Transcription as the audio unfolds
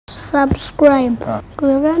subscribe to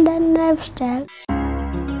Uganda Lifestyle.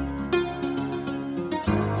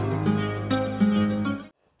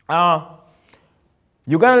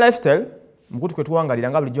 Uganda Lifestyle mkutu kwetuwangalira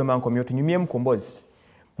nga bulijjo mankomyo tunyumye mukombozi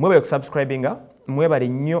mwebale kusubscribinga mwebale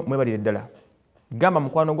nnyo mwebale ddala gamba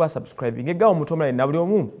mukwano gwa subscribing egawo mutomala na buli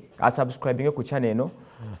omu asubscribing ku channel eno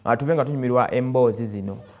atubenga tunyumirwa emboozi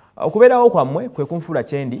zino okubeerawo kwammwe kwe kunfula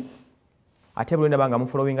kyendi ate bulenda banga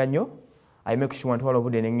mufollowinga nnyo I make sure ntwala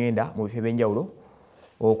obudde ne ngenda mu bifo ebyenjawulo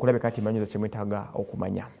okulabe kati manyizo kyemwetaaga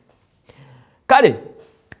okumanya kale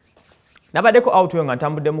nabadde ko outwe nga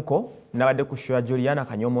ntambuddemuko nabadde ku show Juliana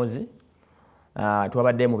Kanyomozi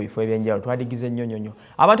twabadde mu bifo ebyenjawulo twadigize nnyo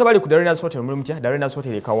abantu bali ku Darina's Hotel muri mutya Darina's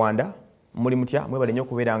Hotel e Kawanda muri mutya mwebale nnyo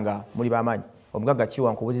kubeera nga muri bamaanyi omugaga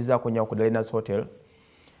kiwa nkubuzizaako nnyo ku Darina's Hotel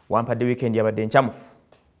wampadde weekend yabadde nchamufu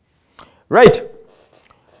right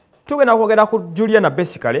tugenda kwogera ku Juliana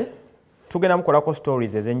basically tugenda mukolako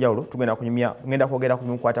stories ezenjawulo tugenda kunyumya ngenda kwogera ku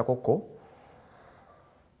mukwatako ko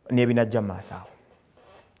n'ebinajja maaso awo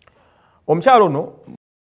omukyalo ono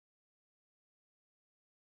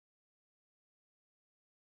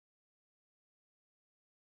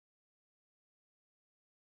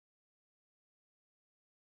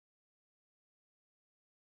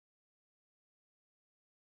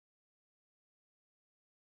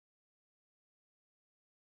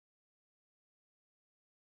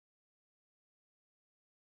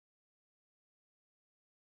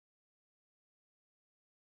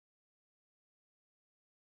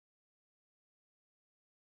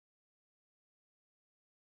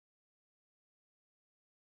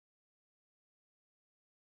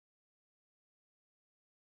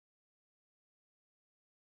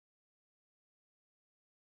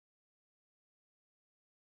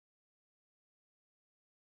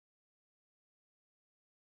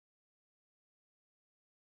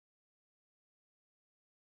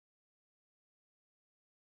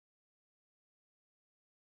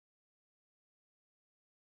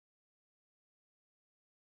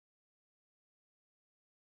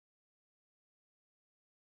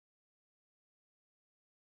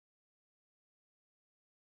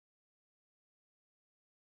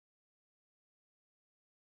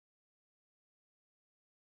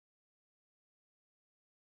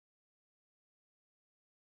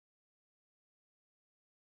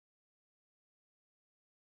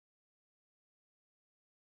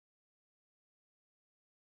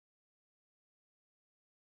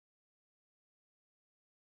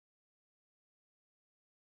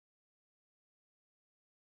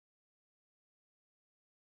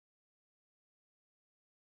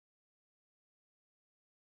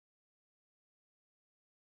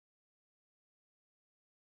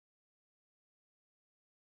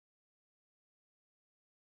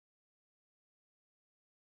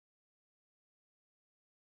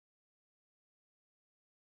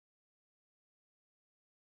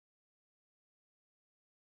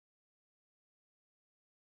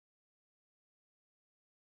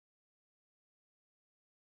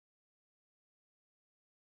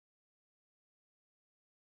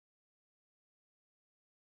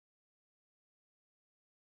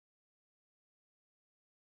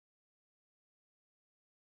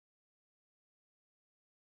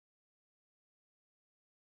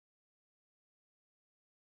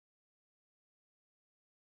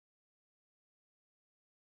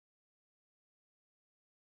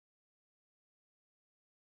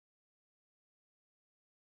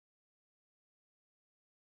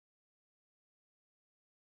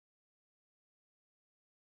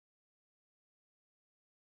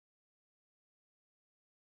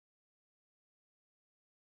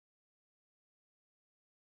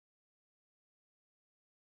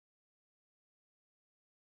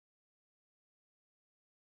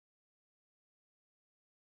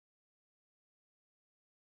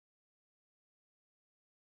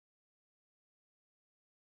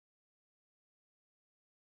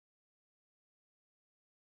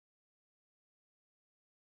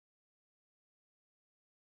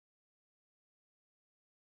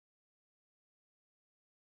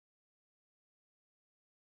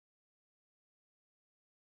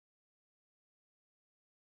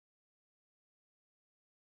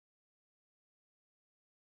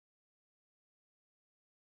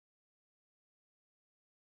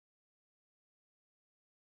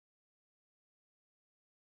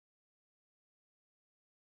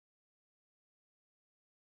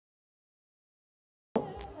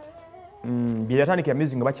biratandika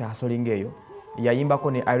music nga bakyasolinga eyo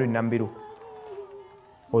yayimbako ne Irene Nambiru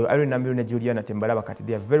oyo Irene Nambiru ne Juliana tembalaba kati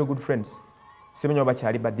they are very good friends simenyo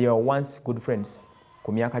bakyali but they are once good friends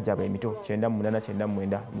ku myaka gyabwe emito 98 99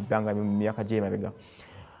 mu bbanga mu myaka gye mabega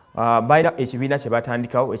Bayina ekibiina kye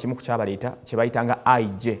batandikawo ekimu ku kyabaleeta kye bayitanga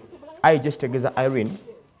IG. IG kitegeeza Irene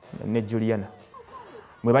ne Juliana.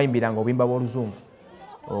 Mwe bayimbiranga obuyimba bw'oluzungu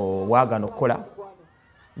obwagaana okukola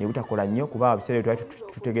ne butakola nnyo kuba biseera twali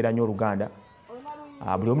tutegeera nnyo Oluganda.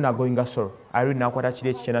 Buli omu n'agoyinga solo. Irene n'akwata kiri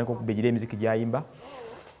ekikyenandika okubejjira emiziki gy'ayimba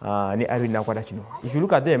ne Irene n'akwata kino. If you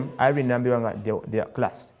look at them, Irene n'ambirwanga their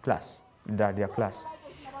class.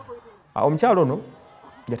 Omukyalo ono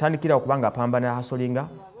yatandikira okuba nga apambana hasolinga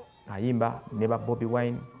ayimba ne ba Bobby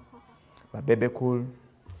Wine, ba Bebe Cool,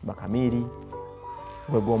 ba Kamiri,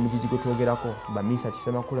 wegwa omujiji gwe twogerako, ba Misa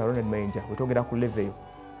Kisemakula, Ronald Mayinja, we twogera ku level eyo.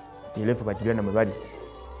 Ye level ba Juliana mwe bali.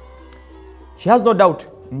 She has no doubt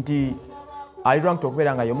nti alirwangu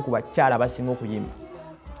okubeera nga y'omu ku bakyala abasinga okuyimba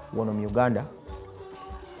wano mu Uganda.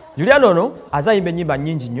 Juliana ono azayimba ennyimba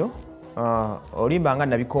nnyingi nnyo. Olimba nga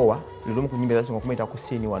nabikoowa lumu ku nnyimba ezasinga okumuyita ku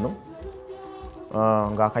siini wano.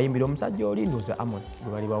 Ng'akayimbira omusajja oli ndowooza Amon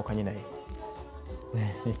gwe bali baawukanye naye.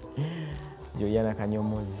 Juliana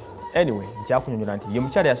Kanyomozi. Anyway, nkyakunyonyola nti ye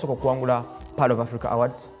mukyala yasooka okuwangula Pearl of Africa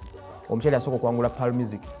Awards. Omukyala yasooka okuwangula Pearl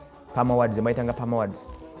Music, Palm Awards, emayitanga Palm Awards.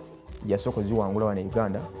 Yasooka oziwangula wano e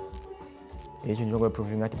Uganda. Ekyo njongo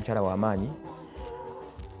proving ati mukyala w'amaanyi.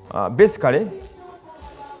 Basically,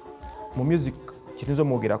 mu music kitunze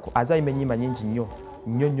omwogerako azayimba ennyimba nnyingi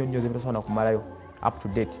nnyo zebitasobola kumalayo up to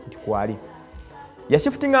date nti kwali.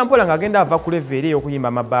 Yashiftinga mpola ng'agenda ava ku level ey'okuyimba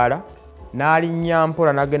amabaala n'alinnya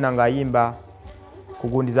mpola n'agenda ng'ayimba ku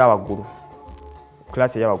gundi za waggulu,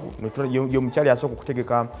 class ey'awaggulu. Y'omukyala yasooka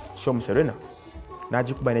okutegeka show mu Serena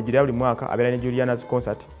n'agikuba ne Julia buli mwaka abeera ne Juliana's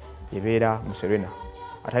concert ebeera mu Serena.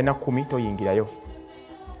 Atalina 10 toyingirayo.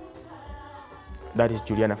 That is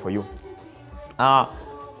Juliana for you.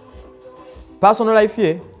 Personal life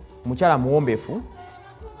ye mukyala muwombeefu,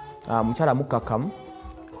 mukyala mukkakkamu,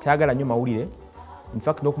 tayagala nnyo mawulire. In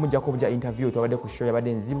fact n'okumuggyako obujja interview twabadde ku show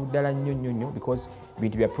yabadde nzibu ddala nnyo because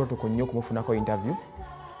bintu bya protocol nnyo okumufunako interview.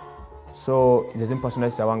 So nze zimu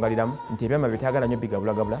personalist awangaliramu nti ebyama bye tayagala nnyo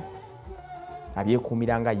bigabulagabula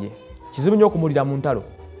abyekuumiranga ye. Kizibu nnyo okumulira mu ntalo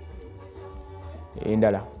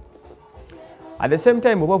endala. At the same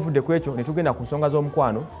time oba ovudde ku ekyo ne tugenda ku nsonga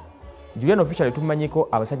z'omukwano. Juliana officially tumanyiko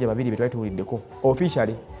abasajja babiri be twali tuwuliddeko.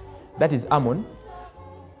 Officially that is Amon.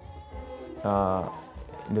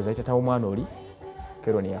 Ndoza yitatawo omwana oli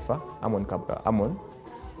Kero ne yafa. Amon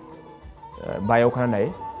bayawukana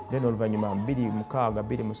naye. Then oluvannyuma 26,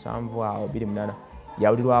 27 awo 28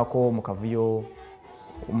 yawulirwako mu kavuyo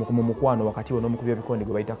mu mukwano wakati we n'omukubi w'ebikonde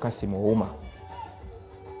gwe bayita Kasimu Ouma.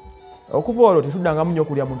 Okuva olwo tetuddangamu nnyo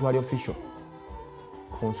okulya muntu ali official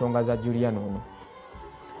ku nsonga za Juliana ono.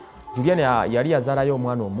 Juliana yali yazaalayo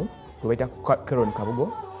omwana omu gwe bayita Keron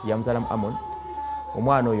Kabugo, yamuzaalamu Amon.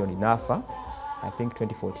 Omwana oyo n'afa I think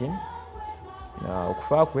 2014.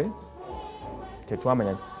 Okufa kwe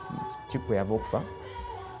tetwamanya kikwe yava okufa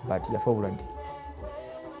but yafa obulwadde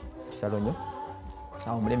kisalo nnyo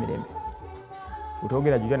awo mulemirembe.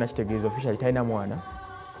 Utogera Juliana kitegeeza officially talina mwana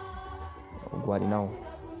gwalinawo.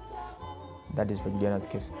 That is for Juliana's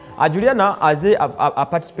case. Juliana aze a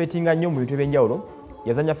participating nnyo mu bintu ebyenjawulo.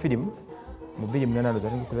 Yazanya filimu mu 2008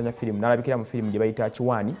 zatandika kuzanya filimu n'alabikira mu filimu gye bayita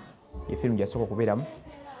Kiwani, ye filimu gye yasooka okubeeramu.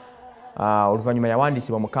 Oluvannyuma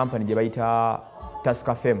yawandiisibwa mu kampani gye bayita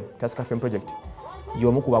Tusker Fame Project.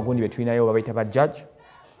 Y'omu ku bagundi be tulinayo babayita ba judge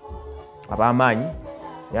ab'amaanyi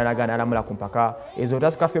yanagana alamula ku mpaka. Ezo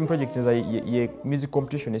Tusker Fame Project ye music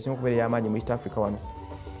competition esinga okubeera ey'amaanyi mu East Africa wano.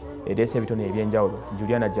 Ereese ebitone ebyenjawulo.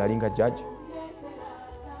 Juliana gy'alinga judge.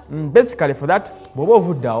 Basically for that bw'oba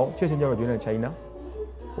ovuddeawo kyo ekyenjawulo Juliana kyalina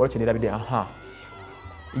waliwo kyenirabidde.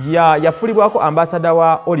 Yafulibwako ambassador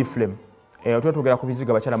wa Oriflame. Tuba twogera ku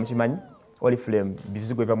bizigo abakyala mukimanyi. Oriflame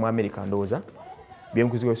bizigo biva mu America ndowooza.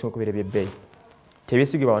 Byemukuzigo bisinga okubeera ebyebbeeyi.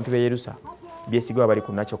 Tebyesigibwa abantu b'Yerusa, byesigibwa bali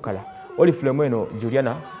ku Nacho Color. Oriflame eno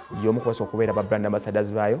Juliana y'omu ku basobola okubeera ba brand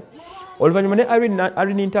ambassadors baayo. Oluvannyuma ne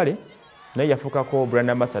Irene Ntale naye yafuukako brand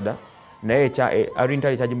ambassador, naye Irene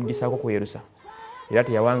Ntale kyagimugisaako ku Yerusa. Era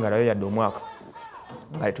teyawangalayo yadde omwaka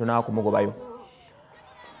nga tetonaa kumugobayo.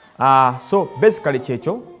 So basically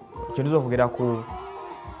kyekyo kyentuza okwogera ku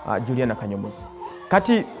Juliana Kanyomozi.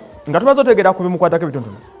 Kati nga tumaze otegeera ku bimukwatako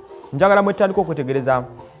ebitonotono, njagala mwetandika okwetegereza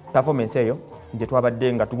performance eyo gye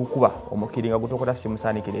twabadde nga tugukuba omukiri nga gutokota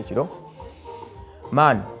simusaanikira ekiro.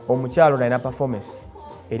 Man, omukyalo nalina performance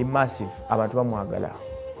eri massive, abantu bamwagala.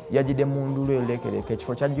 Yajjidde mu ndulu erekereke,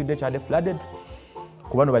 ekifo kyajjudde kyadde flooded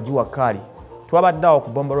kuba no bagiwa kaali. Twabadde awo ku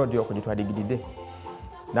Bombo Road okwo gye twadigidde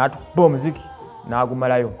n'atukuba omuziki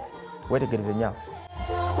n'agumalayo. Wetegereze nnyo.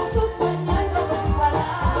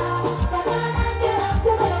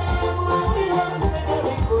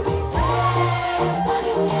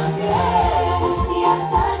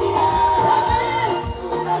 Yes,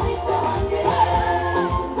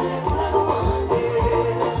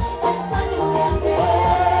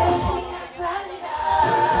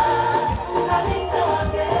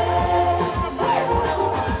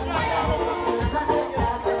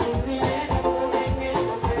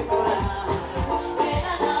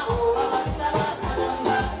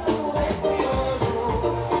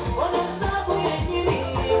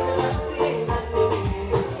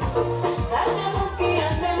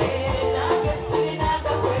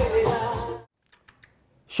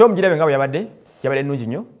 show mugirabe nga bwe yabadde nnungi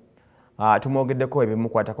nnyo. Tumwogeddeko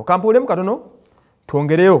ebimukwatako. Kampulemu katono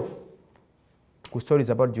twongereyo ku stories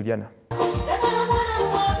about Juliana.